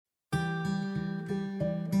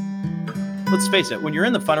Let's face it, when you're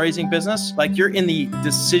in the fundraising business, like you're in the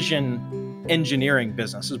decision engineering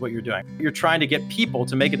business is what you're doing. You're trying to get people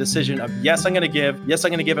to make a decision of, yes, I'm going to give. Yes, I'm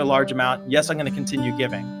going to give a large amount. Yes, I'm going to continue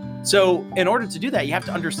giving. So in order to do that, you have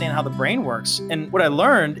to understand how the brain works. And what I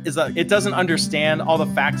learned is that it doesn't understand all the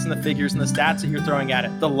facts and the figures and the stats that you're throwing at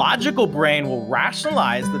it. The logical brain will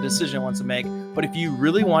rationalize the decision it wants to make. But if you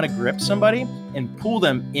really want to grip somebody and pull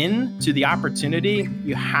them into the opportunity,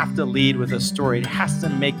 you have to lead with a story. It has to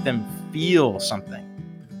make them feel something.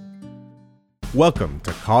 Welcome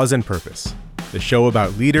to Cause and Purpose, the show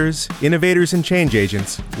about leaders, innovators, and change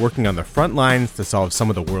agents working on the front lines to solve some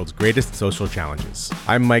of the world's greatest social challenges.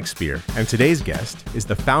 I'm Mike Spear, and today's guest is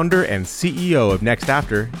the founder and CEO of Next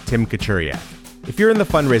After, Tim Kachuriak. If you're in the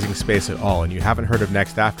fundraising space at all and you haven't heard of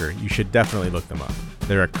Next After, you should definitely look them up.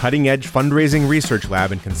 They're a cutting-edge fundraising research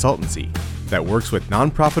lab and consultancy that works with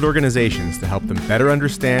nonprofit organizations to help them better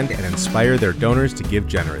understand and inspire their donors to give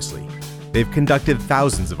generously. They've conducted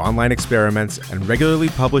thousands of online experiments and regularly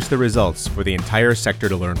publish the results for the entire sector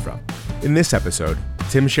to learn from. In this episode,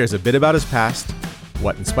 Tim shares a bit about his past,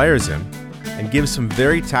 what inspires him, and gives some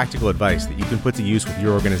very tactical advice that you can put to use with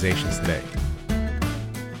your organizations today.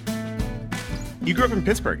 You grew up in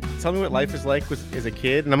Pittsburgh. Tell me what life is like as a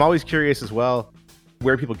kid. And I'm always curious as well,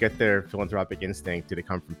 where people get their philanthropic instinct. Did it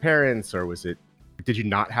come from parents, or did you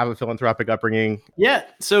not have a philanthropic upbringing? Yeah.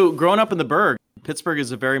 So growing up in the Burgh, Pittsburgh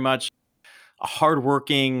is a very much a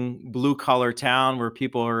hardworking blue collar town where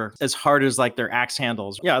people are as hard as like their axe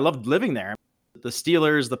handles. Yeah, I loved living there. The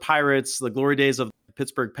Steelers, the Pirates, the glory days of the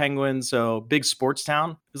Pittsburgh Penguins. So big sports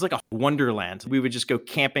town. It was like a wonderland. We would just go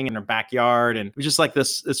camping in our backyard, and it was just like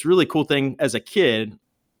this really cool thing as a kid.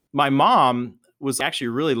 My mom was actually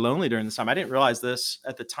really lonely during this time. I didn't realize this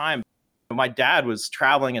at the time. My dad was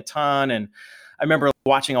traveling a ton, and I remember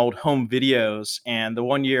watching old home videos, and the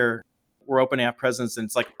one year we're opening up presents, and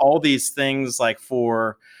it's like all these things like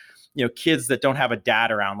for, kids that don't have a dad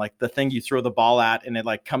around, like the thing you throw the ball at and it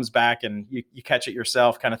like comes back and you catch it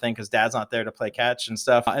yourself kind of thing because dad's not there to play catch and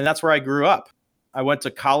stuff. And that's where I grew up. I went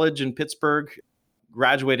to college in Pittsburgh,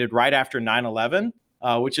 graduated right after 9/11,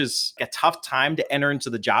 which is a tough time to enter into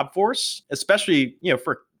the job force, especially,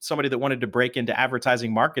 for somebody that wanted to break into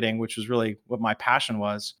advertising marketing, which was really what my passion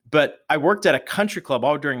was. But I worked at a country club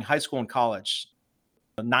all during high school and college.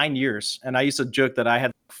 9 years. And I used to joke that I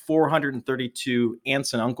had 432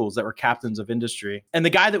 aunts and uncles that were captains of industry. And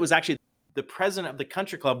the guy that was actually the president of the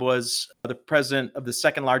country club was the president of the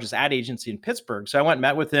second largest ad agency in Pittsburgh. So I went and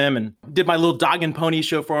met with him and did my little dog and pony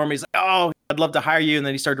show for him. He's like, "Oh, I'd love to hire you." And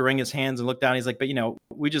then he started to wring his hands and look down. He's like, "But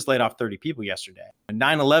we just laid off 30 people yesterday.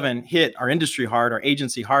 9/11 hit our industry hard, our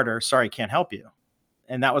agency harder. Sorry, can't help you."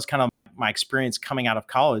 And that was kind of my experience coming out of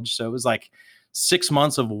college. So it was like 6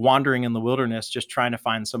 months of wandering in the wilderness, just trying to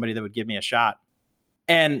find somebody that would give me a shot.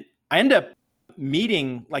 And I ended up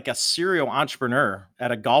meeting like a serial entrepreneur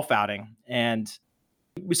at a golf outing. And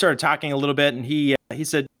we started talking a little bit, and he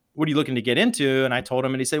said, "What are you looking to get into?" And I told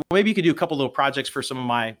him, and he said, "Well, maybe you could do a couple little projects for some of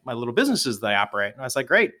my little businesses that I operate." And I was like,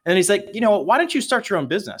 "Great." And he's like, "Why don't you start your own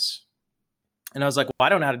business?" And I was like, "Well, I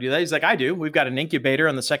don't know how to do that." He's like, "I do. We've got an incubator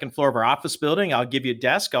on the second floor of our office building. I'll give you a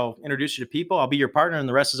desk. I'll introduce you to people. I'll be your partner, and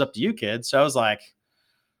the rest is up to you, kid." So I was like,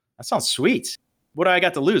 that sounds sweet. What do I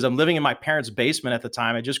got to lose? I'm living in my parents' basement at the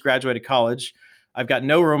time. I just graduated college. I've got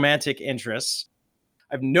no romantic interests.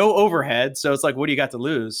 I have no overhead. So it's like, what do you got to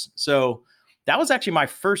lose? So that was actually my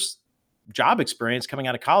first job experience coming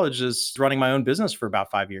out of college, is running my own business for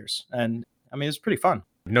about 5 years. And I mean, it was pretty fun.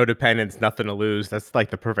 No dependence, nothing to lose. That's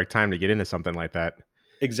like the perfect time to get into something like that.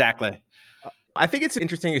 Exactly. I think it's an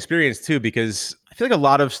interesting experience too, because I feel like a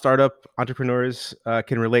lot of startup entrepreneurs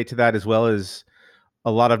can relate to that, as well as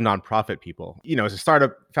a lot of nonprofit people. As a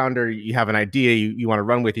startup founder, you have an idea you want to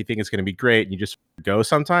run with, you think it's going to be great, and you just go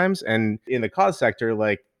sometimes. And in the cause sector,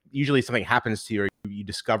 like usually something happens to you, or you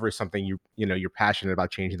discover something you're passionate about,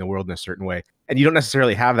 changing the world in a certain way, and you don't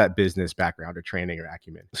necessarily have that business background or training or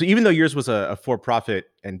acumen. So even though yours was a for-profit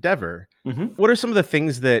endeavor, what are some of the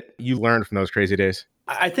things that you learned from those crazy days?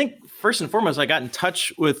 I think first and foremost, I got in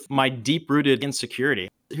touch with my deep-rooted insecurity.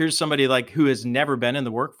 Here's somebody like who has never been in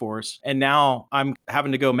the workforce, and now I'm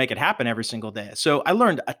having to go make it happen every single day. So I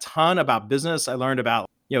learned a ton about business. I learned about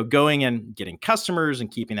going and getting customers and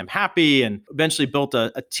keeping them happy, and eventually built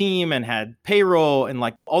a team and had payroll and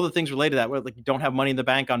like all the things related to that. Where like you don't have money in the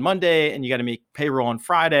bank on Monday and you got to make payroll on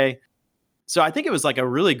Friday. So I think it was like a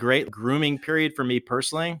really great grooming period for me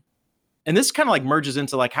personally. And this kind of like merges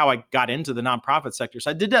into like how I got into the nonprofit sector.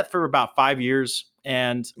 So I did that for about 5 years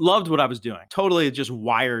and loved what I was doing. Totally just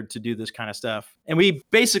wired to do this kind of stuff. And we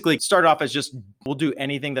basically started off as just, we'll do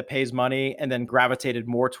anything that pays money, and then gravitated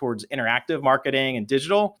more towards interactive marketing and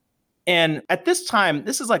digital. And at this time,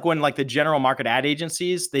 this is like when like the general market ad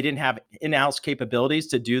agencies, they didn't have in-house capabilities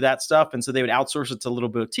to do that stuff. And so they would outsource it to little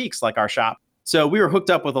boutiques like our shop. So we were hooked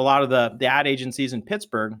up with a lot of the ad agencies in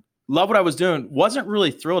Pittsburgh. Love what I was doing. Wasn't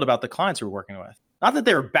really thrilled about the clients we were working with. Not that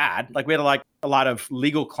they were bad. Like we had like a lot of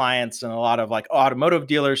legal clients and a lot of like automotive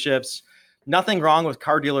dealerships. Nothing wrong with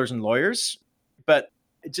car dealers and lawyers, but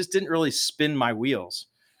it just didn't really spin my wheels.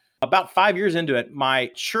 About 5 years into it,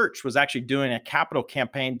 my church was actually doing a capital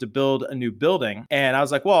campaign to build a new building. And I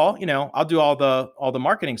was like, well, I'll do all the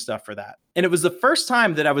marketing stuff for that. And it was the first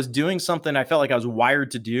time that I was doing something I felt like I was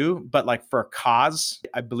wired to do, but like for a cause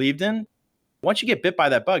I believed in. Once you get bit by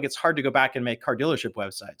that bug, it's hard to go back and make car dealership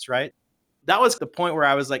websites, right? That was the point where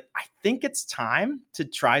I was like, I think it's time to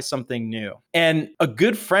try something new. And a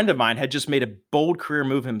good friend of mine had just made a bold career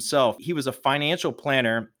move himself. He was a financial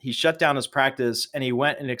planner. He shut down his practice and he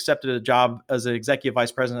went and accepted a job as an executive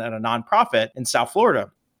vice president at a nonprofit in South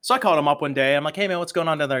Florida. So I called him up one day. I'm like, hey man, what's going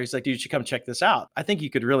on down there? He's like, dude, you should come check this out. I think you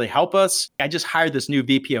could really help us. I just hired this new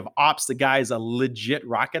VP of ops. The guy is a legit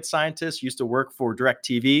rocket scientist, used to work for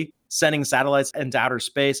DirecTV, sending satellites into outer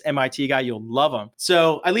space. MIT guy, you'll love him.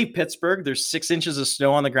 So I leave Pittsburgh. There's 6 inches of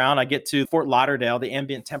snow on the ground. I get to Fort Lauderdale. The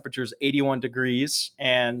ambient temperature is 81 degrees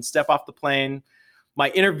and step off the plane. My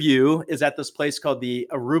interview is at this place called the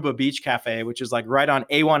Aruba Beach Cafe, which is like right on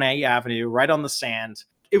A1A Avenue, right on the sand.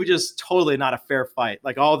 It was just totally not a fair fight.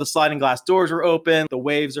 Like all the sliding glass doors were open. The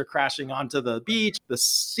waves are crashing onto the beach. The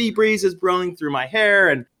sea breeze is blowing through my hair.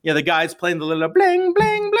 And the guy's playing the little bling,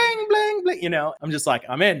 bling, bling, bling, bling. I'm just like,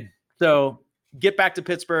 I'm in. So get back to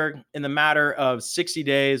Pittsburgh in the matter of 60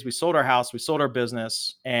 days. We sold our house, we sold our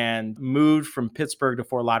business, and moved from Pittsburgh to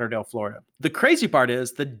Fort Lauderdale, Florida. The crazy part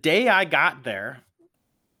is the day I got there,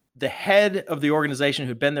 the head of the organization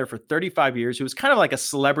who'd been there for 35 years, who was kind of like a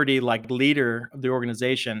celebrity, like leader of the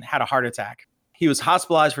organization, had a heart attack. He was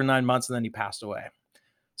hospitalized for 9 months and then he passed away.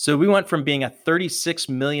 So we went from being a $36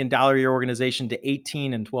 million a year organization to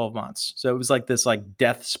 18 in 12 months. So it was like this like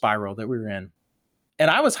death spiral that we were in. And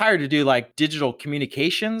I was hired to do like digital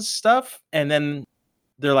communications stuff. And then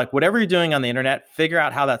they're like, whatever you're doing on the internet, figure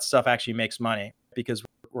out how that stuff actually makes money because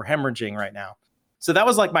we're hemorrhaging right now. So that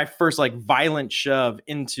was like my first like violent shove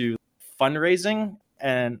into fundraising.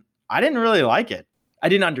 And I didn't really like it. I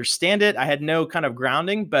didn't understand it. I had no kind of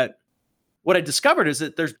grounding. But what I discovered is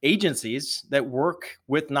that there's agencies that work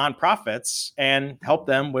with nonprofits and help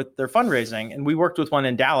them with their fundraising. And we worked with one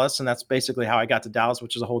in Dallas. And that's basically how I got to Dallas,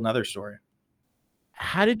 which is a whole nother story.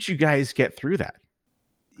 How did you guys get through that?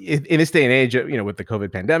 In this day and age, with the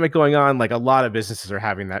COVID pandemic going on, like a lot of businesses are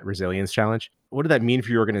having that resilience challenge. What did that mean for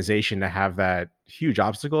your organization to have that huge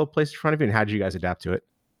obstacle placed in front of you? And how did you guys adapt to it?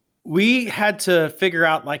 We had to figure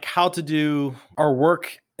out like how to do our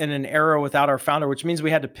work in an era without our founder, which means we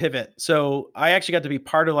had to pivot. So I actually got to be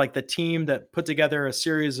part of like the team that put together a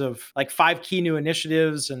series of like 5 key new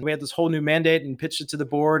initiatives. And we had this whole new mandate and pitched it to the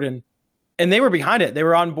board. And they were behind it. They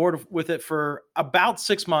were on board with it for about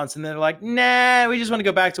 6 months. And they're like, nah, we just want to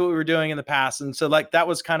go back to what we were doing in the past. And so like, that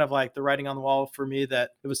was kind of like the writing on the wall for me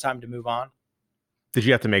that it was time to move on. Did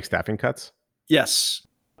you have to make staffing cuts? Yes.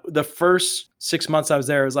 The first 6 months I was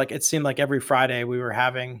there, it was like, it seemed like every Friday we were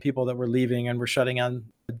having people that were leaving and were shutting down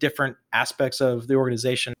different aspects of the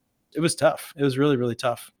organization. It was tough. It was really, really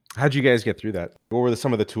tough. How'd you guys get through that? What were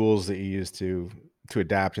some of the tools that you used to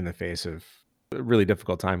adapt in the face of a really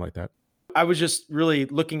difficult time like that? I was just really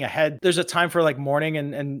looking ahead. There's a time for like mourning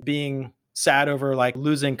and being sad over like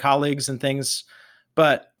losing colleagues and things,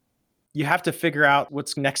 but you have to figure out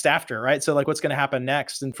what's next after, right? So like what's going to happen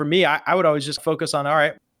next. And for me, I would always just focus on, all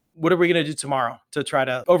right, what are we going to do tomorrow to try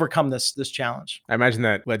to overcome this challenge? I imagine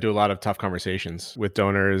that led to a lot of tough conversations with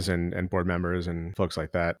donors and board members and folks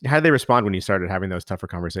like that. How did they respond when you started having those tougher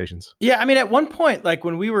conversations? Yeah, I mean, at one point, like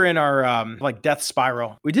when we were in our like death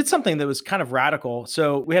spiral, we did something that was kind of radical.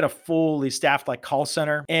 So we had a fully staffed like call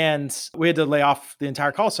center and we had to lay off the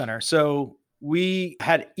entire call center. So we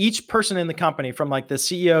had each person in the company from like the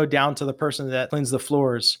CEO down to the person that cleans the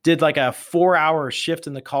floors did like a 4-hour shift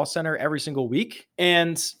in the call center every single week.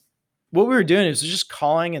 And what we were doing is just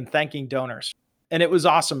calling and thanking donors. And it was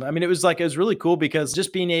awesome. I mean, it was really cool because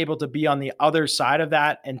just being able to be on the other side of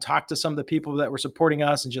that and talk to some of the people that were supporting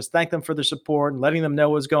us and just thank them for their support and letting them know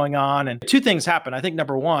what's going on. And 2 things happened. I think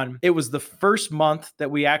number one, it was the first month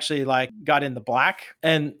that we actually like got in the black.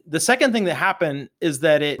 And the second thing that happened is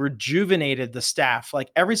that it rejuvenated the staff.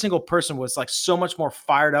 Like every single person was like so much more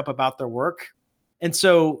fired up about their work. And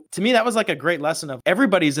so to me, that was like a great lesson of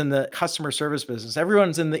everybody's in the customer service business.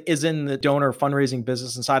 Everyone's is in the donor fundraising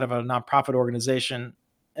business inside of a nonprofit organization.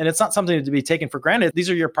 And it's not something to be taken for granted. These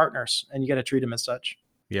are your partners and you got to treat them as such.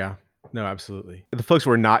 Yeah. No, absolutely. The folks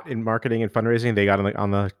who are not in marketing and fundraising, they got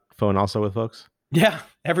on the phone also with folks. Yeah,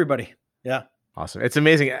 everybody. Yeah. Awesome. It's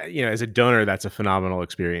amazing. As a donor, that's a phenomenal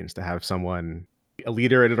experience to have someone, a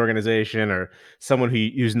leader in an organization or someone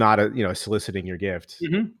who's not soliciting your gift,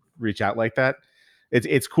 Mhm. reach out like that.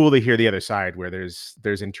 It's cool to hear the other side where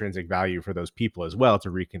there's intrinsic value for those people as well to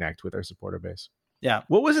reconnect with their supporter base. Yeah.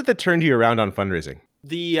 What was it that turned you around on fundraising?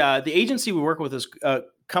 The agency we work with is a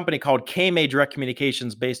company called KMA Direct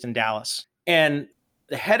Communications based in Dallas. And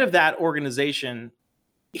the head of that organization,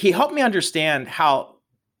 he helped me understand how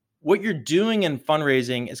what you're doing in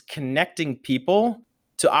fundraising is connecting people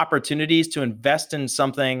to opportunities to invest in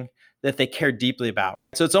something that they care deeply about.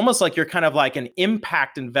 So it's almost like you're kind of like an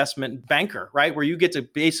impact investment banker, right? Where you get to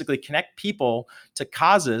basically connect people to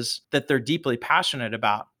causes that they're deeply passionate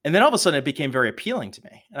about. And then all of a sudden it became very appealing to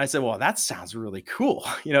me. And I said, well, that sounds really cool.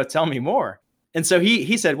 Tell me more. And so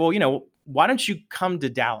he said, well, why don't you come to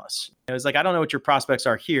Dallas? I was like, I don't know what your prospects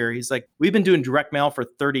are here. He's like, we've been doing direct mail for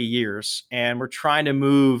 30 years and we're trying to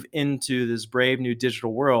move into this brave new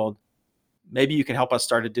digital world. Maybe you can help us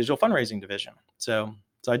start a digital fundraising division. So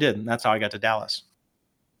I did. And that's how I got to Dallas.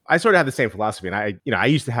 I sort of have the same philosophy. And I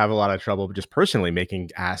used to have a lot of trouble just personally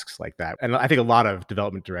making asks like that. And I think a lot of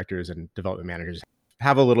development directors and development managers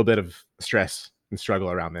have a little bit of stress and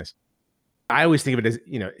struggle around this. I always think of it as,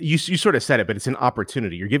 you sort of said it, but it's an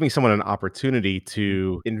opportunity. You're giving someone an opportunity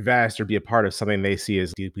to invest or be a part of something they see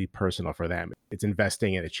as deeply personal for them. It's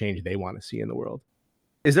investing in a change they want to see in the world.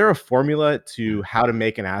 Is there a formula to how to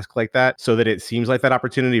make an ask like that so that it seems like that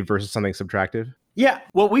opportunity versus something subtractive? Yeah.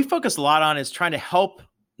 What we focus a lot on is trying to help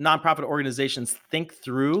nonprofit organizations think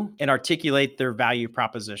through and articulate their value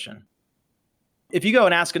proposition. If you go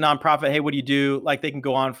and ask a nonprofit, hey, what do you do? Like, they can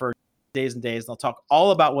go on for days and days. And they'll talk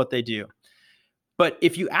all about what they do. But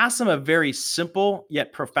if you ask them a very simple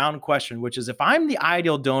yet profound question, which is, if I'm the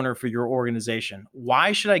ideal donor for your organization,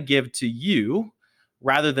 why should I give to you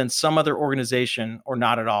rather than some other organization or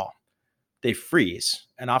not at all? They freeze.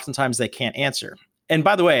 And oftentimes they can't answer. And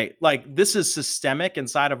by the way, this is systemic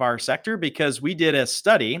inside of our sector, because we did a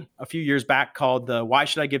study a few years back called the Why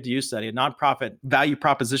Should I Give to You study, a nonprofit value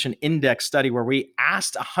proposition index study, where we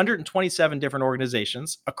asked 127 different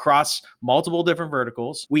organizations across multiple different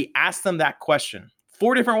verticals. We asked them that question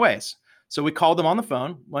 4 different ways. So we called them on the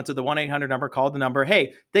phone, went to the 1-800 number, called the number.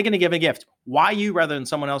 Hey, thinking to give a gift. Why you rather than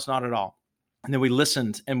someone else? Not at all. And then we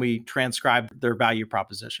listened and we transcribed their value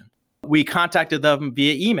proposition. We contacted them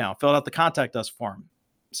via email, filled out the contact us form.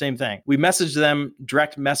 Same thing. We messaged them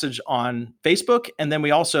direct message on Facebook. And then we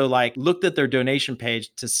also looked at their donation page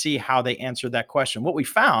to see how they answered that question. What we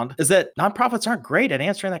found is that nonprofits aren't great at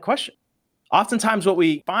answering that question. Oftentimes what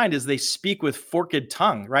we find is they speak with forked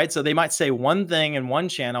tongue, right? So they might say one thing in one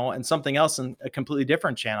channel and something else in a completely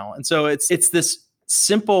different channel. And so it's this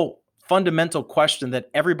simple, fundamental question that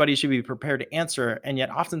everybody should be prepared to answer. And yet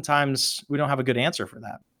oftentimes we don't have a good answer for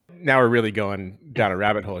that. Now we're really going down a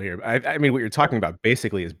rabbit hole here. I mean, what you're talking about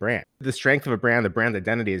basically is brand. The strength of a brand, the brand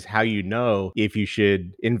identity, is how you know if you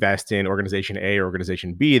should invest in organization A or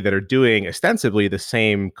organization B that are doing ostensibly the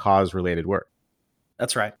same cause-related work.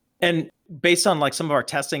 That's right. And based on some of our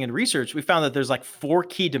testing and research, we found that there's 4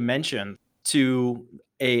 key dimensions to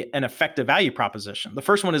an effective value proposition. The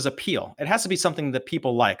first one is appeal. It has to be something that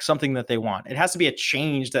people like, something that they want. It has to be a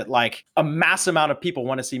change that a mass amount of people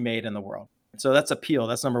want to see made in the world. So that's appeal.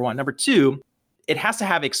 That's number 1. Number 2, it has to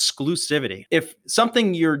have exclusivity. If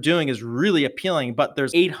something you're doing is really appealing, but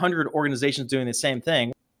there's 800 organizations doing the same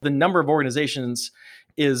thing, the number of organizations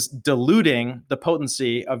is diluting the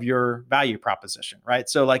potency of your value proposition, right?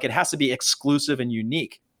 So it has to be exclusive and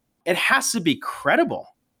unique. It has to be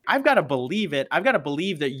credible. I've got to believe it. I've got to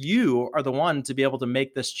believe that you are the one to be able to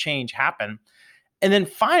make this change happen. And then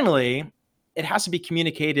finally, it has to be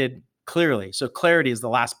communicated clearly. So clarity is the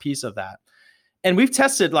last piece of that. And we've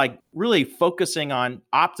tested really focusing on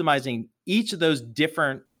optimizing each of those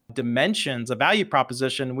different dimensions of value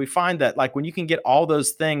proposition. We find that when you can get all those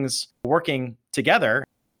things working together,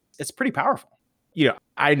 it's pretty powerful.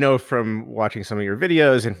 I know from watching some of your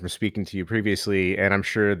videos and from speaking to you previously, and I'm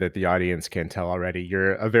sure that the audience can tell already,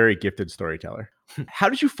 you're a very gifted storyteller. How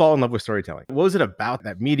did you fall in love with storytelling? What was it about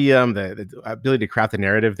that medium, the ability to craft a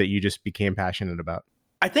narrative that you just became passionate about?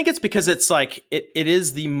 I think it's because it's it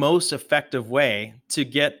is the most effective way to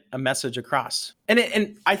get a message across.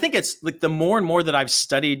 And I think it's the more and more that I've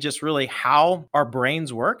studied just really how our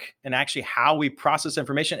brains work and actually how we process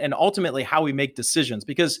information and ultimately how we make decisions.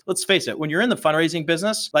 Because let's face it, when you're in the fundraising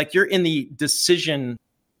business, you're in the decision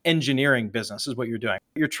engineering business is what you're doing.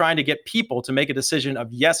 You're trying to get people to make a decision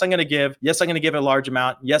of, yes, I'm going to give. Yes, I'm going to give a large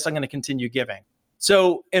amount. Yes, I'm going to continue giving.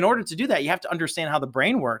 So in order to do that, you have to understand how the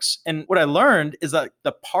brain works. And what I learned is that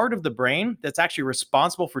the part of the brain that's actually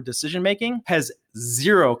responsible for decision making has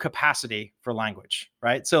zero capacity for language,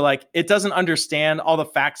 right? So like it doesn't understand all the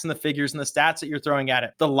facts and the figures and the stats that you're throwing at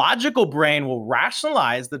it. The logical brain will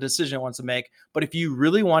rationalize the decision it wants to make. But if you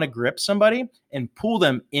really want to grip somebody and pull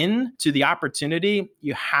them into the opportunity,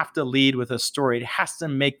 you have to lead with a story. It has to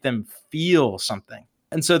make them feel something.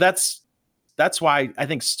 And so that's why I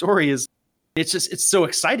think story is, it's so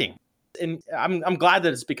exciting. And I'm glad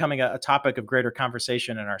that it's becoming a topic of greater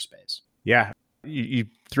conversation in our space. Yeah. You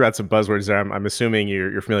threw out some buzzwords there. I'm assuming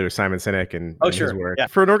you're familiar with Simon Sinek and his work. Yeah.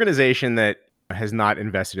 For an organization that has not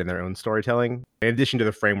invested in their own storytelling, in addition to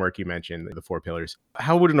the framework you mentioned, the 4 pillars,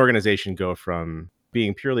 how would an organization go from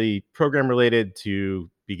being purely program related to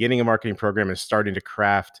beginning a marketing program and starting to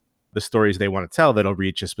craft the stories they want to tell that'll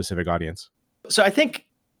reach a specific audience? So I think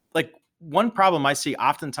like one problem I see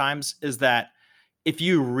oftentimes is that if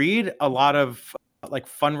you read a lot of like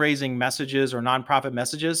fundraising messages or nonprofit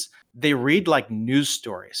messages, they read like news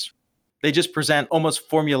stories. They just present almost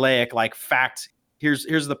formulaic, like fact, here's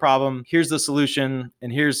the problem, here's the solution,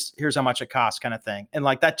 and here's how much it costs kind of thing. And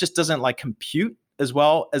like that just doesn't like compute as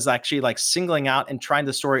well as actually like singling out and trying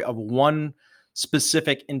the story of one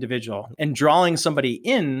specific individual and drawing somebody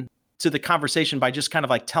in to the conversation by just kind of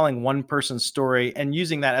like telling one person's story and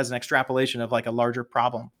using that as an extrapolation of like a larger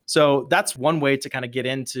problem. So that's one way to kind of get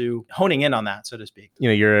into honing in on that, so to speak. You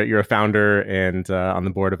know, you're a founder and on the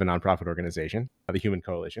board of a nonprofit organization, the Human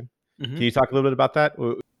Coalition. Mm-hmm. Can you talk a little bit about that?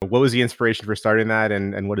 What was the inspiration for starting that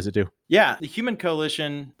and what does it do? Yeah, the Human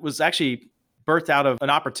Coalition was actually birthed out of an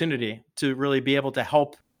opportunity to really be able to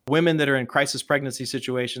help women that are in crisis pregnancy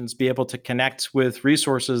situations be able to connect with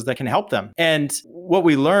resources that can help them. And what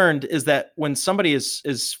we learned is that when somebody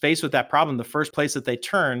is faced with that problem, the first place that they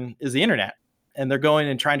turn is the internet. And they're going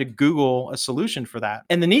and trying to Google a solution for that.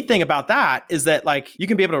 And the neat thing about that is that like you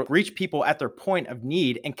can be able to reach people at their point of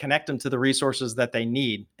need and connect them to the resources that they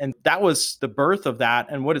need. And that was the birth of that.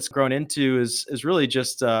 And what it's grown into is really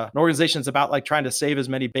just an organization that's about like trying to save as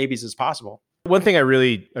many babies as possible. One thing I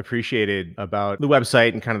really appreciated about the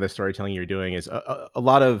website and kind of the storytelling you're doing is a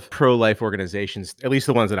lot of pro-life organizations, at least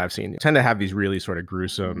the ones that I've seen, tend to have these really sort of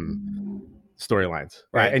gruesome storylines.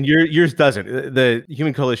 Right. And yours doesn't. The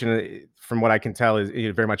Human Coalition, from what I can tell, is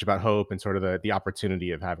very much about hope and sort of the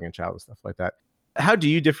opportunity of having a child and stuff like that. How do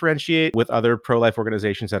you differentiate with other pro-life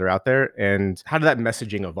organizations that are out there? And how did that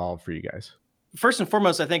messaging evolve for you guys? First and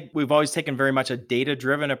foremost, I think we've always taken very much a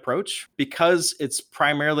data-driven approach because it's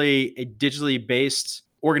primarily a digitally based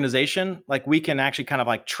organization. Like we can actually kind of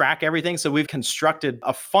like track everything. So we've constructed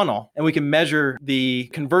a funnel and we can measure the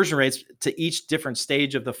conversion rates to each different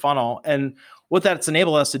stage of the funnel. And what that's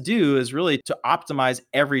enabled us to do is really to optimize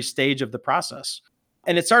every stage of the process.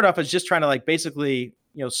 And it started off as just trying to like basically,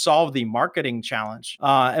 solve the marketing challenge.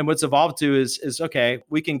 And what's evolved to is, okay,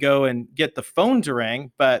 we can go and get the phone to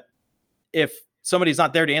ring, but if somebody's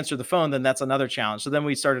not there to answer the phone, then that's another challenge. So then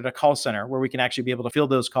we started a call center where we can actually be able to field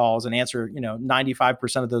those calls and answer,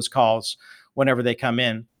 95% of those calls whenever they come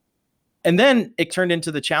in. And then it turned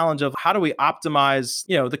into the challenge of how do we optimize,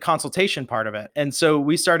 the consultation part of it. And so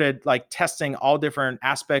we started like testing all different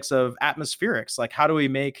aspects of atmospherics. Like how do we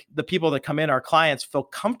make the people that come in, our clients, feel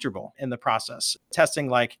comfortable in the process? Testing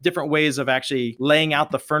like different ways of actually laying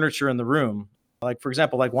out the furniture in the room. Like, for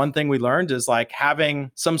example, like one thing we learned is like having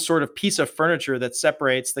some sort of piece of furniture that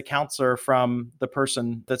separates the counselor from the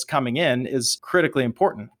person that's coming in is critically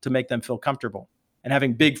important to make them feel comfortable. And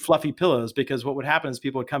having big fluffy pillows, because what would happen is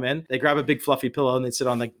people would come in, they grab a big fluffy pillow and they sit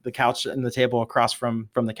on the couch and the table across from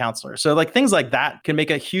the counselor. So like things like that can make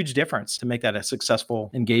a huge difference to make that a successful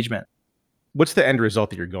engagement. What's the end result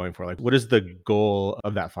that you're going for? Like, what is the goal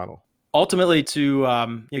of that funnel? Ultimately,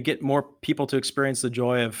 to get more people to experience the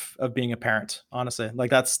joy of being a parent. Honestly,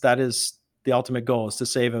 like that is the ultimate goal: is to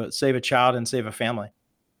save a child and save a family.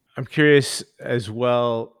 I'm curious as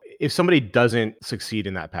well, if somebody doesn't succeed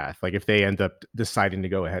in that path, like if they end up deciding to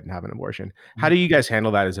go ahead and have an abortion, how do you guys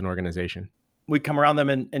handle that as an organization? We come around them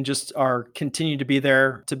and just are continue to be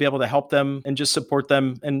there to be able to help them and just support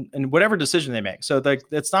them in whatever decision they make. So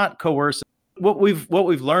it's not coercive. What we've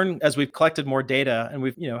learned as we've collected more data and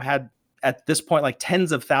we've had at this point, like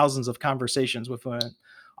tens of thousands of conversations with women.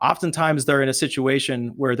 Oftentimes they're in a situation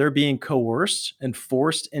where they're being coerced and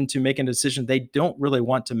forced into making a decision they don't really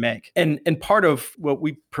want to make. And part of what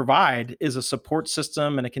we provide is a support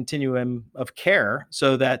system and a continuum of care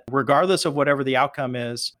so that regardless of whatever the outcome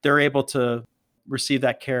is, they're able to receive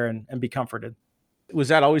that care and be comforted. Was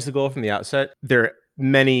that always the goal from the outset? There are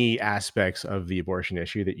many aspects of the abortion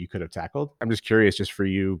issue that you could have tackled. I'm just curious, just for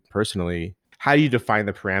you personally, How do you define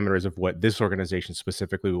the parameters of what this organization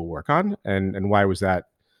specifically will work on? And why was that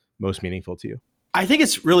most meaningful to you? I think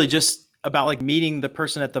it's really just about like meeting the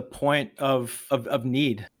person at the point of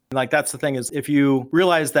need. Like that's the thing is if you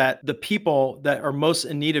realize that the people that are most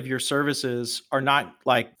in need of your services are not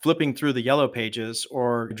like flipping through the yellow pages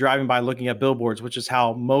or driving by looking at billboards, which is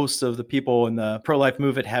how most of the people in the pro-life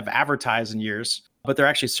movement have advertised in years, but they're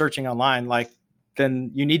actually searching online, like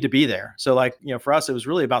then you need to be there. So like, for us, it was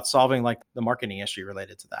really about solving like the marketing issue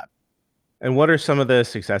related to that. And what are some of the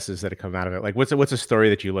successes that have come out of it? Like what's a story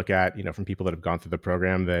that you look at, from people that have gone through the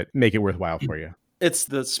program that make it worthwhile for you? It's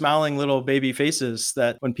the smiling little baby faces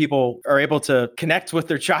that when people are able to connect with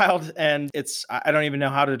their child, and I don't even know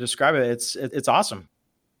how to describe it. It's awesome.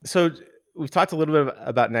 So we've talked a little bit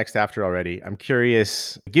about Next After already. I'm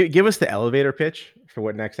curious, give us the elevator pitch for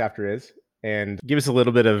what Next After is and give us a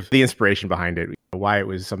little bit of the inspiration behind it, why it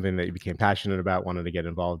was something that you became passionate about, wanted to get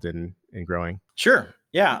involved in growing. Sure.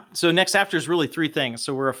 Yeah. So Next After is really three things.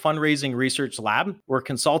 So we're a fundraising research lab, we're a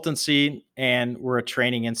consultancy, and we're a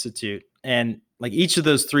training institute. And like each of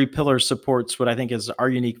those three pillars supports what I think is our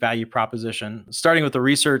unique value proposition. Starting with the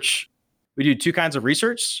research, we do two kinds of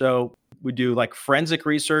research. So we do like forensic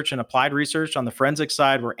research and applied research. On the forensic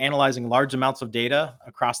side, we're analyzing large amounts of data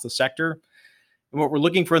across the sector. And what we're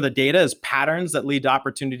looking for in the data is patterns that lead to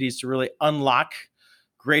opportunities to really unlock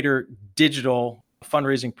greater digital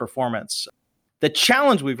fundraising performance. The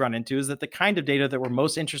challenge we've run into is that the kind of data that we're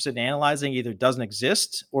most interested in analyzing either doesn't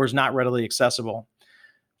exist or is not readily accessible.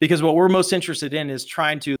 Because what we're most interested in is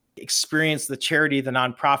trying to experience the charity, the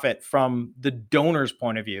nonprofit from the donor's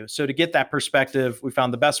point of view. So to get that perspective, we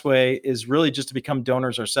found the best way is really just to become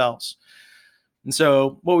donors ourselves. And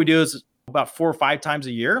so what we do is about 4 or 5 times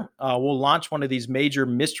a year, we'll launch one of these major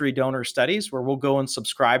mystery donor studies where we'll go and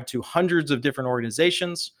subscribe to hundreds of different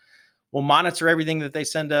organizations. We'll monitor everything that they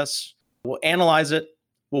send us. We'll analyze it.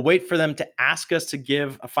 We'll wait for them to ask us to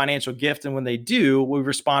give a financial gift. And when they do, we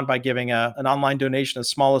respond by giving an online donation as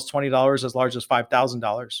small as $20, as large as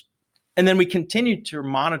 $5,000. And then we continue to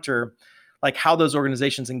monitor like how those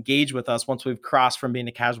organizations engage with us once we've crossed from being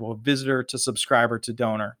a casual visitor to subscriber to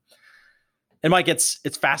donor. And Mike, it's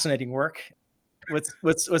fascinating work.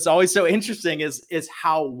 What's always so interesting is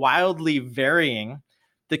how wildly varying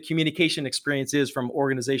the communication experience is from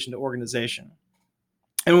organization to organization.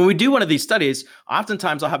 And when we do one of these studies,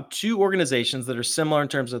 oftentimes I'll have 2 organizations that are similar in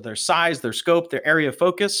terms of their size, their scope, their area of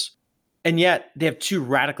focus, and yet they have 2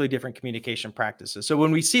 radically different communication practices. So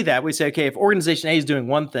when we see that, we say, okay, if organization A is doing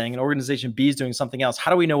one thing and organization B is doing something else,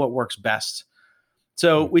 how do we know what works best?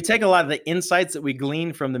 So we take a lot of the insights that we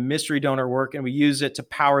glean from the mystery donor work and we use it to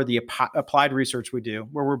power the applied research we do,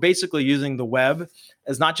 where we're basically using the web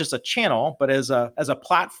as not just a channel, but as a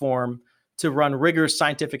platform to run rigorous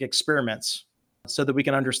scientific experiments so that we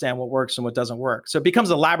can understand what works and what doesn't work. So it becomes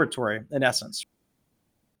a laboratory in essence.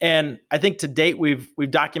 And I think to date, we've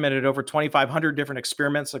documented over 2,500 different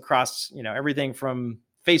experiments across, everything from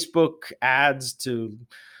Facebook ads to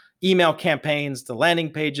email campaigns to landing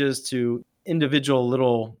pages to individual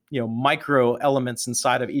little, micro elements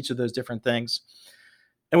inside of each of those different things.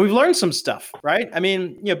 And we've learned some stuff, right? I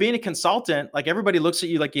mean, being a consultant, like everybody looks at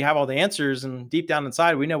you like you have all the answers, and deep down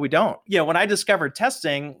inside, we know we don't. When I discovered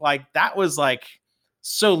testing, like that was like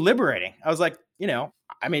so liberating. I was like,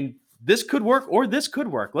 this could work or this could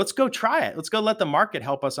work. Let's go try it. Let's go let the market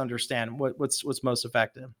help us understand what's most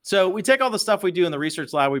effective. So we take all the stuff we do in the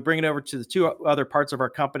research lab, we bring it over to the 2 other parts of our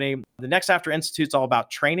company. The Next After Institute's all about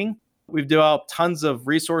training. We've developed tons of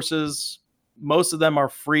resources. Most of them are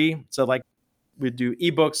free. So like we do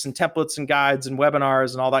ebooks and templates and guides and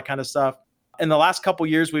webinars and all that kind of stuff. In the last couple of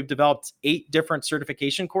years, we've developed 8 different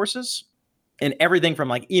certification courses in everything from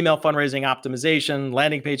like email fundraising optimization,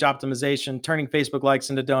 landing page optimization, turning Facebook likes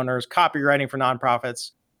into donors, copywriting for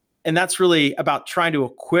nonprofits. And that's really about trying to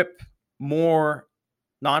equip more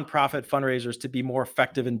nonprofit fundraisers to be more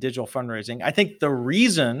effective in digital fundraising. I think the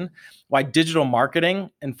reason why digital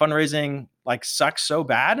marketing and fundraising like sucks so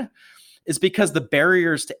bad is because the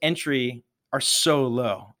barriers to entry are so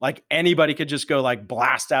low. Like anybody could just go like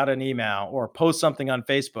blast out an email or post something on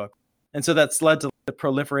Facebook. And so that's led to the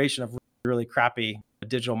proliferation of really crappy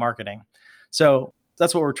digital marketing. So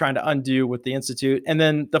that's what we're trying to undo with the Institute. And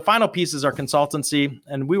then the final piece is our consultancy.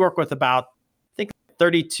 And we work with about, I think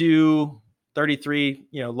 33,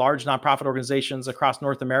 large nonprofit organizations across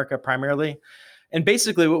North America primarily. And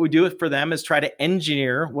basically what we do for them is try to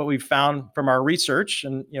engineer what we've found from our research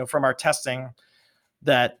and, from our testing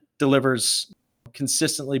that delivers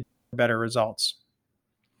consistently better results.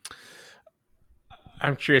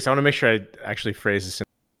 I'm curious. I want to make sure I actually phrase this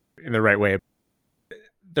in the right way.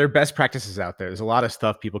 There are best practices out there. There's a lot of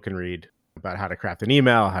stuff people can read, about how to craft an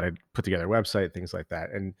email, how to put together a website, things like that.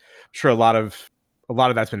 And I'm sure a lot of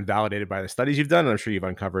that's been validated by the studies you've done, and I'm sure you've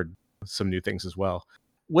uncovered some new things as well.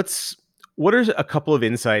 What are a couple of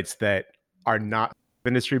insights that are not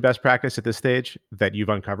industry best practice at this stage that you've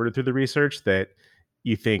uncovered through the research that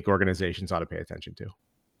you think organizations ought to pay attention to?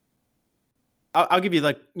 I'll give you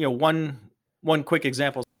one quick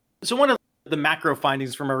example. So one of the macro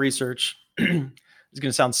findings from our research is going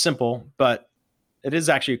to sound simple, but it is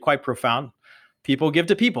actually quite profound. People give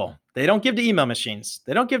to people. They don't give to email machines.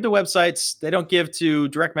 They don't give to websites. They don't give to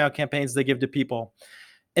direct mail campaigns. They give to people.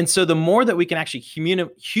 And so the more that we can actually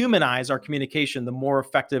humanize our communication, the more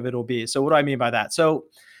effective it'll be. So what do I mean by that? So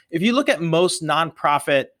if you look at most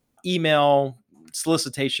nonprofit email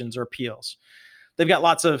solicitations or appeals, they've got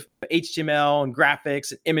lots of HTML and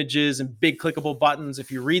graphics and images and big clickable buttons.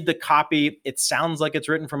 If you read the copy, it sounds like it's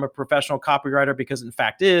written from a professional copywriter because it in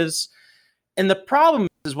fact is. And the problem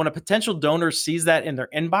is when a potential donor sees that in their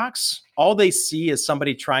inbox, all they see is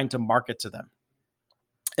somebody trying to market to them.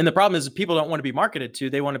 And the problem is people don't want to be marketed to,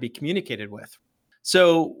 they want to be communicated with.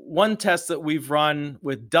 So one test that we've run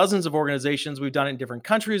with dozens of organizations, we've done it in different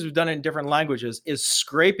countries, we've done it in different languages, is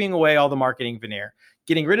scraping away all the marketing veneer,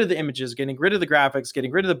 getting rid of the images, getting rid of the graphics,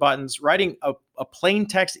 getting rid of the buttons, writing a plain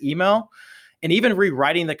text email, and even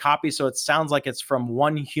rewriting the copy so it sounds like it's from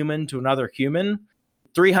one human to another human.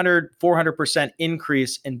 300, 400%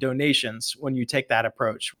 increase in donations when you take that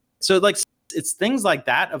approach. So it's things like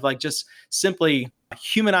that of just simply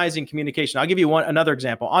humanizing communication. I'll give you another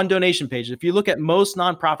example. On donation pages, if you look at most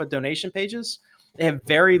nonprofit donation pages, they have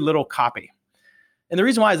very little copy. And the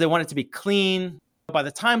reason why is they want it to be clean. By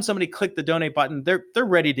the time somebody clicked the donate button, they're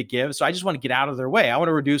ready to give. So I just want to get out of their way. I want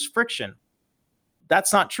to reduce friction.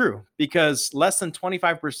 That's not true because less than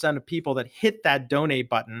 25% of people that hit that donate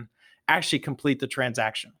button actually complete the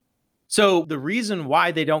transaction. So the reason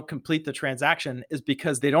why they don't complete the transaction is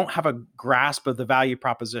because they don't have a grasp of the value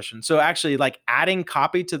proposition. So actually adding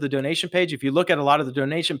copy to the donation page, if you look at a lot of the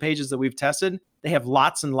donation pages that we've tested, they have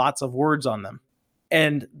lots and lots of words on them.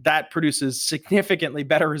 And that produces significantly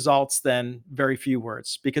better results than very few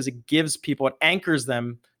words because it gives people, it anchors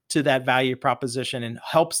them to that value proposition and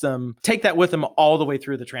helps them take that with them all the way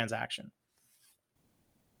through the transaction.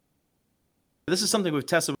 This is something we've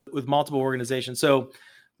tested with multiple organizations. So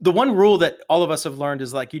the one rule that all of us have learned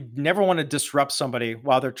is you never want to disrupt somebody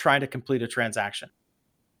while they're trying to complete a transaction.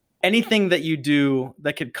 Anything that you do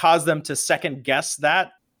that could cause them to second guess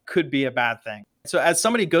that could be a bad thing. So as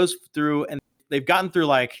somebody goes through and they've gotten through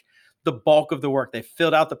the bulk of the work, they've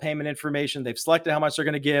filled out the payment information, they've selected how much they're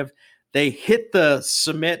going to give, they hit the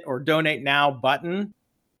submit or donate now button.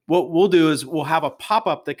 What we'll do is we'll have a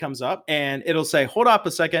pop-up that comes up and it'll say, hold up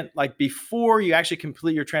a second, before you actually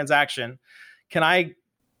complete your transaction, can I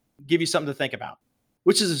give you something to think about?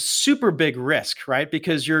 Which is a super big risk, right?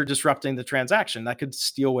 Because you're disrupting the transaction. That could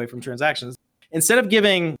steal away from transactions. Instead of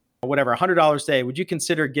giving $100 a day, would you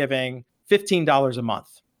consider giving $15 a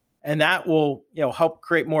month? And that will help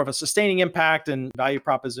create more of a sustaining impact and value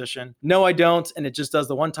proposition. No, I don't. And it just does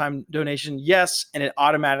the one-time donation. Yes. And it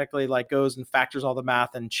automatically goes and factors all the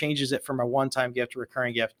math and changes it from a one-time gift to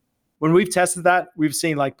recurring gift. When we've tested that, we've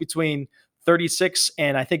seen between 36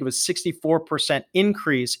 and I think it was 64%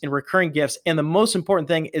 increase in recurring gifts. And the most important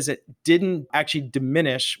thing is it didn't actually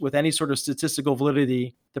diminish with any sort of statistical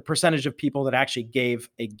validity the percentage of people that actually gave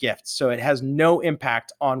a gift. So it has no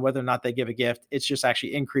impact on whether or not they give a gift. It's just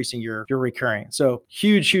actually increasing your recurring. So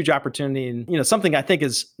huge opportunity. And something I think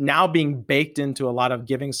is now being baked into a lot of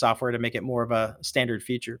giving software to make it more of a standard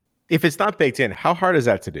feature. If it's not baked in, how hard is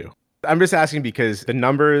that to do? I'm just asking because the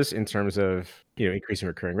numbers in terms of increasing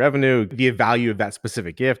recurring revenue, the value of that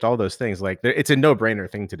specific gift, all those things, it's a no-brainer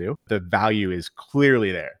thing to do. The value is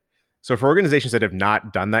clearly there. So for organizations that have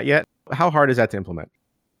not done that yet, how hard is that to implement?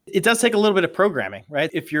 It does take a little bit of programming, right?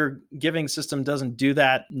 If your giving system doesn't do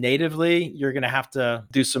that natively, you're going to have to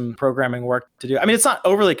do some programming work to do. I mean, it's not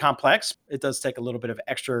overly complex. It does take a little bit of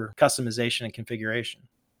extra customization and configuration.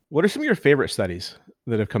 What are some of your favorite studies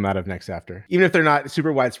that have come out of Next After? Even if they're not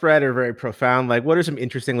super widespread or very profound, what are some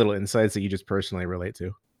interesting little insights that you just personally relate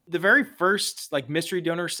to? The very first mystery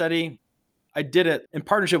donor study, I did it in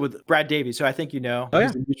partnership with Brad Davies, who I think you know. Oh, yeah.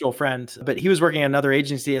 He's a mutual friend, but he was working at another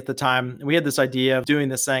agency at the time. And we had this idea of doing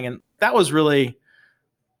this thing. And that was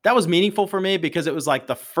meaningful for me because it was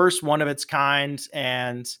the first one of its kind.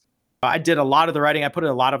 And I did a lot of the writing. I put in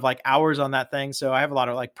a lot of hours on that thing. So I have a lot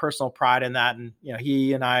of personal pride in that. And,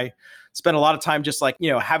 he and I spent a lot of time just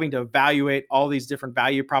having to evaluate all these different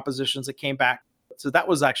value propositions that came back. So that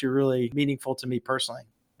was actually really meaningful to me personally,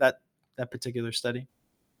 that particular study.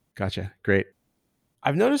 Gotcha. Great.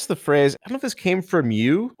 I've noticed the phrase, I don't know if this came from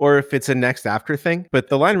you or if it's a next after thing, but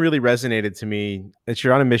the line really resonated to me that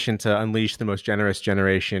you're on a mission to unleash the most generous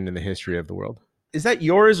generation in the history of the world. Is that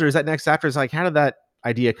yours or is that next after? It's like, how did that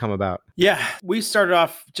idea come about? Yeah, we started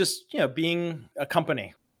off just, being a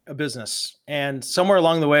company, a business. And somewhere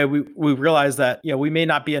along the way, we realized that, we may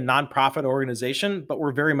not be a nonprofit organization, but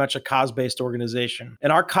we're very much a cause-based organization.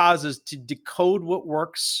 And our cause is to decode what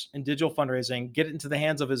works in digital fundraising, get it into the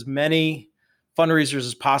hands of as many fundraisers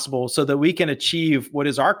as possible so that we can achieve what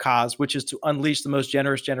is our cause, which is to unleash the most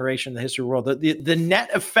generous generation in the history of the world. The net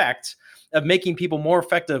effect of making people more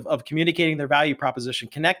effective, of communicating their value proposition,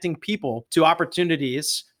 connecting people to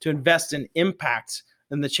opportunities to invest in impact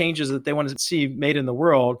and the changes that they want to see made in the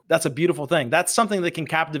world. That's a beautiful thing. That's something that can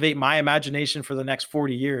captivate my imagination for the next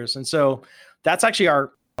 40 years. And so that's actually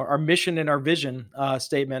our mission and our vision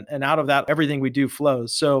statement. And out of that, everything we do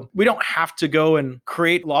flows. So we don't have to go and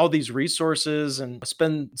create all these resources and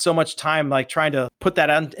spend so much time like trying to put that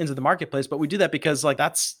into the marketplace. But we do that because like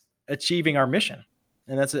that's achieving our mission.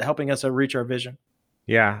 And that's helping us reach our vision.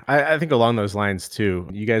 Yeah, I think along those lines too,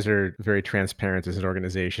 you guys are very transparent as an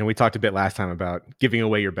organization. We talked a bit last time about giving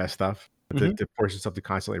away your best stuff to force yourself to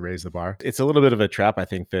constantly raise the bar. It's a little bit of a trap, I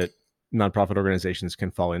think, that nonprofit organizations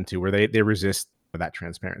can fall into where they resist that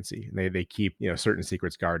transparency. They keep certain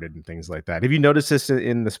secrets guarded and things like that. Have you noticed this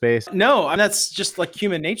in the space? No, and that's just like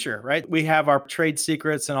human nature, right? We have our trade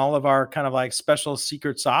secrets and all of our kind of like special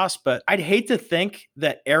secret sauce, but I'd hate to think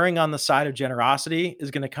that erring on the side of generosity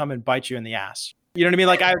is going to come and bite you in the ass. You know what I mean?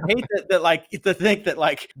 Like I hate to think that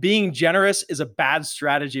like being generous is a bad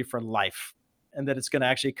strategy for life and that it's going to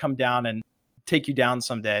actually come down and take you down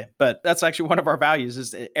someday. But that's actually one of our values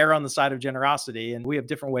is to err on the side of generosity. And we have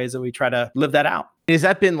different ways that we try to live that out. Has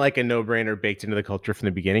that been like a no-brainer baked into the culture from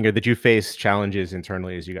the beginning, or did you face challenges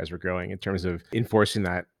internally as you guys were growing in terms of enforcing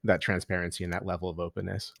that transparency and that level of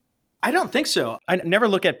openness? I don't think so. I never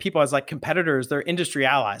look at people as like competitors. They're industry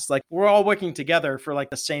allies. Like we're all working together for like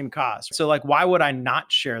the same cause. So like, why would I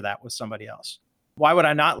not share that with somebody else? Why would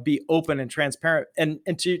I not be open and transparent? And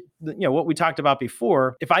to what we talked about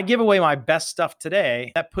before, if I give away my best stuff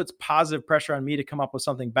today, that puts positive pressure on me to come up with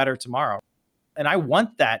something better tomorrow. And I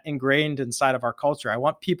want that ingrained inside of our culture. I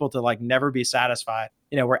want people to like never be satisfied.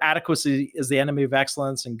 Where adequacy is the enemy of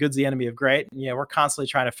excellence and good's the enemy of great. We're constantly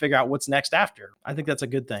trying to figure out what's next after. I think that's a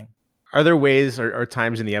good thing. Are there ways or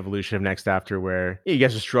times in the evolution of Next After where you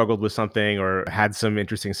guys have struggled with something or had some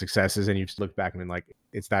interesting successes and you've looked back and been like,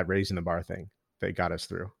 it's that raising the bar thing that got us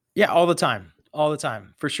through? Yeah, all the time,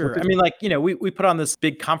 for sure. I mean, like, we put on this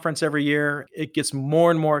big conference every year. It gets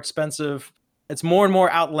more and more expensive. It's more and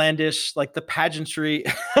more outlandish, like the pageantry.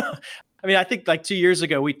 I mean, I think like 2 years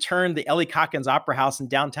ago, we turned the Ellie Calkins Opera House in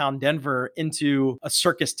downtown Denver into a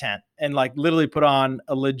circus tent and like literally put on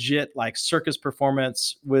a legit like circus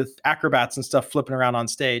performance with acrobats and stuff flipping around on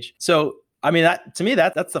stage. So, I mean, that to me,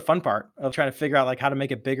 that's the fun part of trying to figure out like how to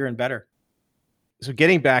make it bigger and better. So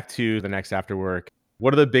getting back to the Next After Work,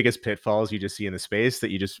 what are the biggest pitfalls you just see in the space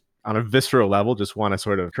that you just on a visceral level just want to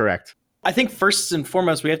sort of correct? I think first and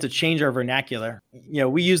foremost, we have to change our vernacular.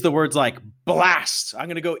 We use the words like blast. I'm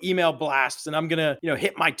going to go email blasts and I'm going to,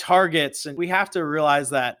 hit my targets. And we have to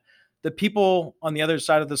realize that the people on the other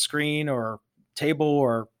side of the screen or table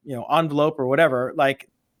or, envelope or whatever, like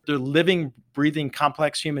they're living, breathing,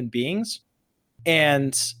 complex human beings.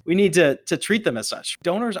 And we need to treat them as such.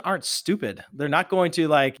 Donors aren't stupid. They're not going to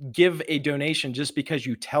like give a donation just because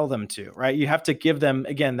you tell them to, right? You have to give them,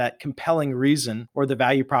 again, that compelling reason or the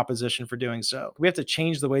value proposition for doing so. We have to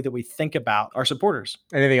change the way that we think about our supporters.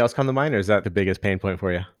 Anything else come to mind, or is that the biggest pain point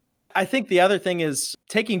for you? I think the other thing is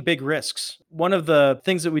taking big risks. One of the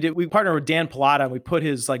things that we did, we partnered with Dan Pallotta and we put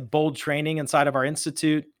his like bold training inside of our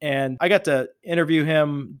institute. And I got to interview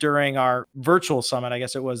him during our virtual summit, I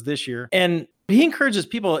guess it was this year. And he encourages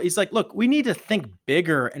people. He's like, look, we need to think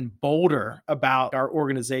bigger and bolder about our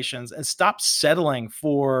organizations and stop settling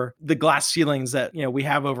for the glass ceilings that, we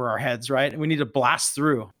have over our heads, right? And we need to blast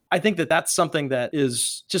through. I think that that's something that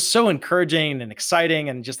is just so encouraging and exciting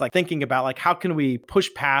and just like thinking about like, how can we push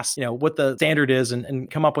past, what the standard is and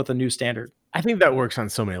come up with a new standard? I think that works on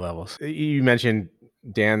so many levels. You mentioned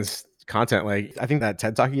Dan's content. Like, I think that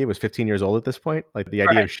TED Talk he gave was 15 years old at this point. Like the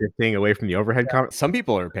idea of shifting away from the overhead. Some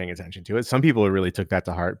people are paying attention to it. Some people really took that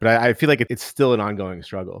to heart, but I feel like it's still an ongoing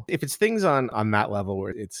struggle. If it's things on that level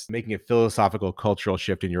where it's making a philosophical, cultural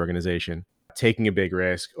shift in your organization, taking a big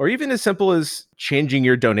risk, or even as simple as changing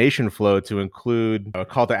your donation flow to include a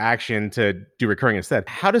call to action to do recurring instead.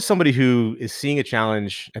 How does somebody who is seeing a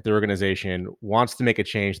challenge at their organization, wants to make a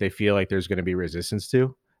change they feel like there's going to be resistance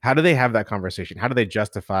to, how do they have that conversation? How do they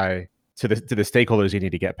justify to the stakeholders you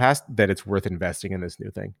need to get past that it's worth investing in this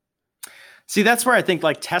new thing? See, that's where I think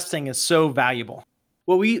like testing is so valuable.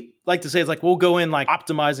 What we like to say is like, we'll go in like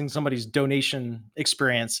optimizing somebody's donation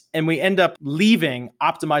experience, and we end up leaving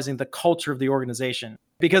optimizing the culture of the organization.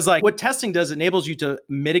 Because like what testing does, enables you to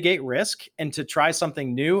mitigate risk and to try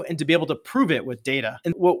something new and to be able to prove it with data.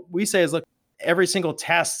 And what we say is, look, every single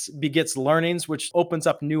test begets learnings, which opens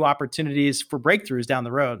up new opportunities for breakthroughs down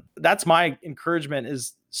the road. That's my encouragement,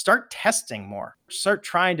 is start testing more. Start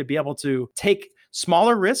trying to be able to take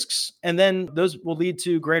smaller risks, and then those will lead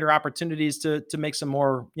to greater opportunities to make some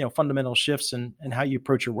more, fundamental shifts in how you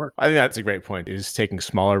approach your work. I think that's a great point. Is taking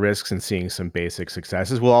smaller risks and seeing some basic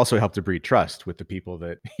successes will also help to breed trust with the people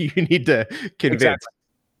that you need to convince. Exactly.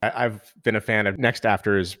 I've been a fan of Next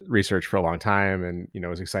After's research for a long time, and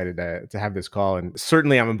was excited to have this call. And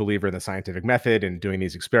certainly, I'm a believer in the scientific method and doing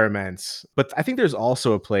these experiments. But I think there's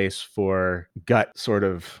also a place for gut sort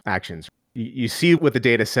of actions. You see what the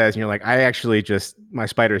data says, and you're like, my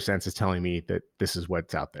spider sense is telling me that this is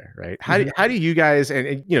what's out there, right? How do you guys,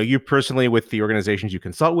 and you personally with the organizations you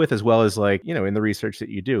consult with, as well as like, in the research that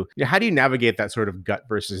you do, how do you navigate that sort of gut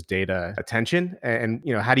versus data attention? And,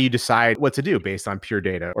 how do you decide what to do based on pure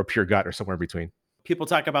data or pure gut or somewhere in between? People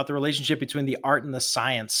talk about the relationship between the art and the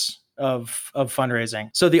science of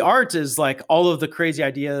fundraising. So the art is like all of the crazy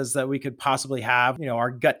ideas that we could possibly have,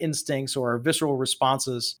 our gut instincts or our visceral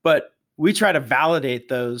responses. But we try to validate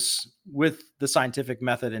those with the scientific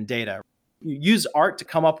method and data. You use art to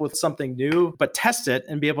come up with something new, but test it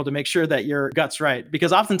and be able to make sure that your gut's right.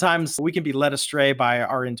 Because oftentimes we can be led astray by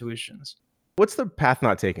our intuitions. What's the path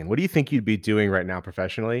not taken? What do you think you'd be doing right now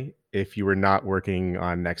professionally if you were not working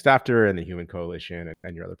on Next After and the Human Coalition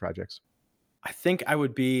and your other projects? I think I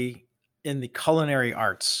would be in the culinary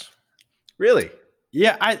arts. Really?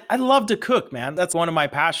 Yeah, I love to cook, man. That's one of my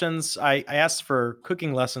passions. I asked for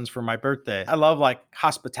cooking lessons for my birthday. I love like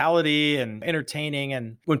hospitality and entertaining.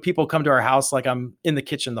 And when people come to our house, like I'm in the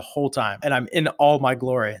kitchen the whole time and I'm in all my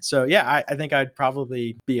glory. So yeah, I think I'd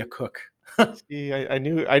probably be a cook. See, I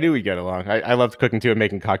knew we'd get along. I loved cooking too, and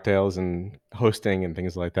making cocktails and hosting and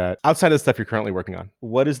things like that. Outside of the stuff you're currently working on,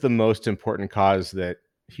 what is the most important cause that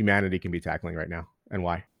humanity can be tackling right now, and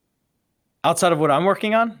why? Outside of what I'm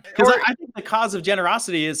working on? Because I think the cause of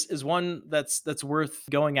generosity is one that's worth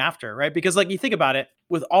going after, right? Because like you think about it,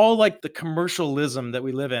 with all like the commercialism that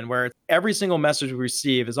we live in, where every single message we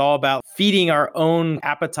receive is all about feeding our own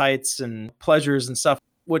appetites and pleasures and stuff.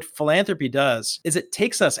 What philanthropy does is it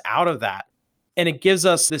takes us out of that, and it gives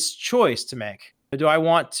us this choice to make. Do I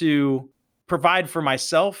want to provide for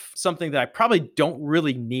myself something that I probably don't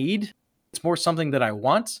really need? It's more something that I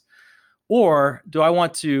want. Or do I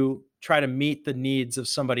want to try to meet the needs of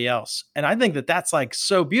somebody else? And I think that that's like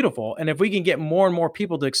so beautiful. And if we can get more and more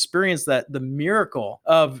people to experience that, the miracle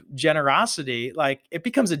of generosity, like it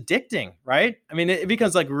becomes addicting, right? I mean, it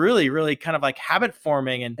becomes like really, really kind of like habit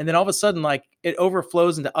forming. And then all of a sudden, like it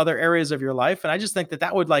overflows into other areas of your life. And I just think that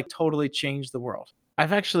that would like totally change the world.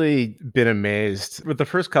 I've actually been amazed with the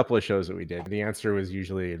first couple of shows that we did. The answer was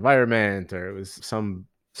usually environment, or it was some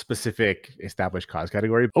specific established cause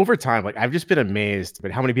category. Over time, like I've just been amazed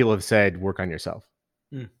at how many people have said, work on yourself,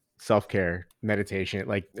 self-care, meditation,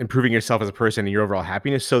 like improving yourself as a person and your overall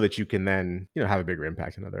happiness so that you can then, have a bigger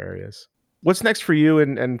impact in other areas. What's next for you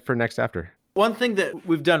and for Next After? One thing that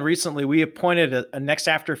we've done recently, we appointed a Next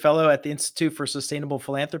After Fellow at the Institute for Sustainable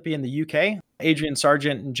Philanthropy in the UK. Adrian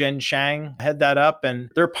Sargent and Jen Shang head that up,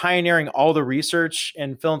 and they're pioneering all the research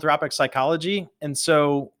in philanthropic psychology. And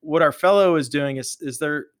so what our fellow is doing is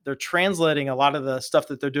they're translating a lot of the stuff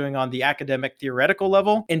that they're doing on the academic theoretical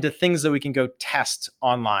level into things that we can go test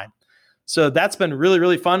online. So that's been really,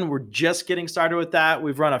 really fun. We're just getting started with that.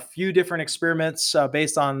 We've run a few different experiments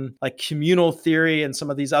based on like communal theory and some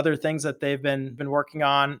of these other things that they've been working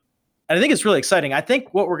on. And I think it's really exciting. I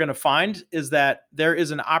think what we're going to find is that there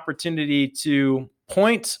is an opportunity to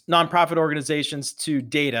point nonprofit organizations to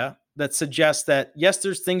data that suggests that, yes,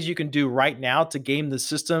 there's things you can do right now to game the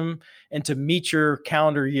system and to meet your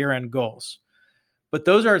calendar year-end goals. But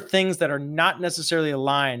those are things that are not necessarily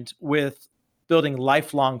aligned with building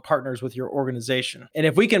lifelong partners with your organization. And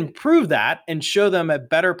if we can prove that and show them a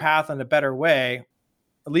better path and a better way,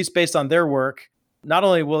 at least based on their work, not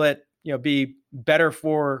only will it, be better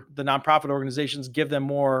for the nonprofit organizations, give them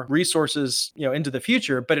more resources, into the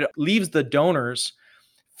future, but it leaves the donors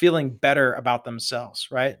feeling better about themselves,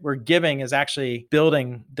 right? Where giving is actually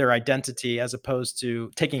building their identity as opposed to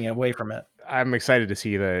taking it away from it. I'm excited to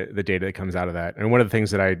see the data that comes out of that. And one of the things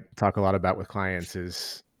that I talk a lot about with clients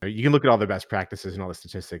is you can look at all the best practices and all the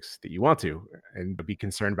statistics that you want to and be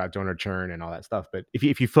concerned about donor churn and all that stuff. But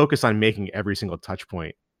if you focus on making every single touch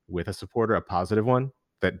point with a supporter, a positive one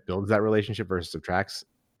that builds that relationship versus subtracts.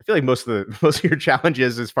 I feel like most of your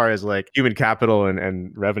challenges as far as like human capital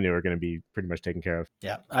and revenue are going to be pretty much taken care of.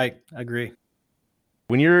 Yeah, I agree.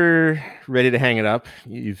 When you're ready to hang it up,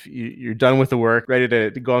 you're done with the work, ready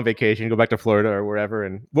to go on vacation, go back to Florida or wherever.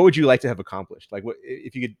 And what would you like to have accomplished? Like, what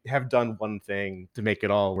if you could have done one thing to make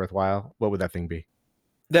it all worthwhile? What would that thing be?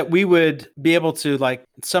 That we would be able to like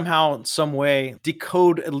somehow, some way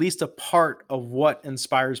decode at least a part of what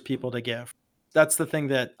inspires people to give. That's the thing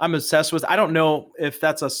that I'm obsessed with. I don't know if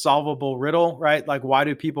that's a solvable riddle, right? Like, why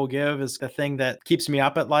do people give is the thing that keeps me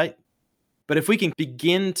up at night. But if we can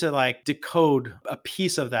begin to like decode a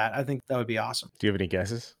piece of that, I think that would be awesome. Do you have any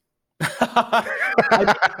guesses? I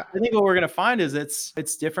think what we're going to find is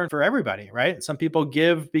it's different for everybody, right? Some people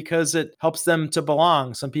give because it helps them to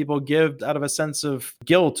belong. Some people give out of a sense of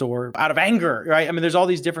guilt or out of anger, right? I mean, there's all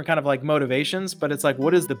these different kind of like motivations, but it's like,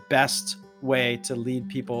 what is the best way to lead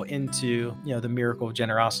people into, the miracle of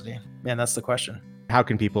generosity? Man, that's the question. How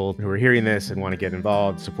can people who are hearing this and want to get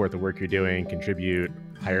involved, support the work you're doing, contribute,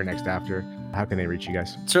 hire Next After? How can they reach you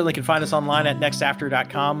guys? Certainly can find us online at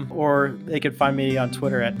nextafter.com, or they could find me on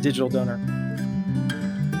Twitter at digitaldonor.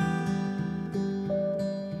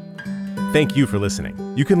 Thank you for listening.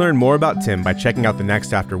 You can learn more about Tim by checking out the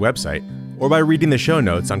Next After website or by reading the show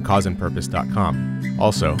notes on causeandpurpose.com.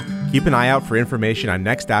 Also, keep an eye out for information on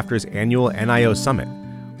Next After's annual NIO Summit,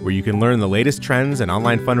 where you can learn the latest trends in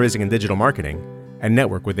online fundraising and digital marketing and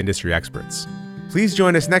network with industry experts. Please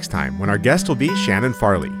join us next time when our guest will be Shannon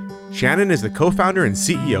Farley. Shannon is the co-founder and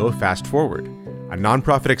CEO of Fast Forward, a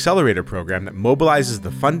nonprofit accelerator program that mobilizes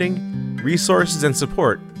the funding, resources, and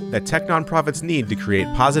support that tech nonprofits need to create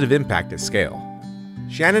positive impact at scale.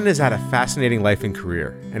 Shannon has had a fascinating life and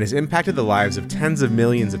career and has impacted the lives of tens of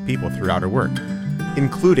millions of people throughout her work,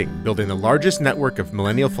 including building the largest network of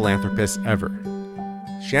millennial philanthropists ever.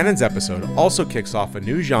 Shannon's episode also kicks off a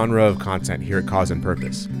new genre of content here at Cause and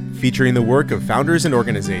Purpose, featuring the work of founders and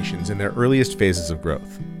organizations in their earliest phases of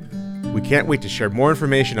growth. We can't wait to share more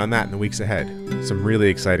information on that in the weeks ahead. Some really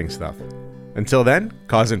exciting stuff. Until then,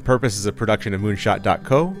 Cause and Purpose is a production of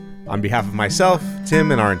Moonshot.co. On behalf of myself,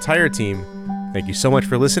 Tim, and our entire team, thank you so much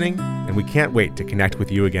for listening, and we can't wait to connect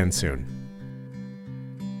with you again soon.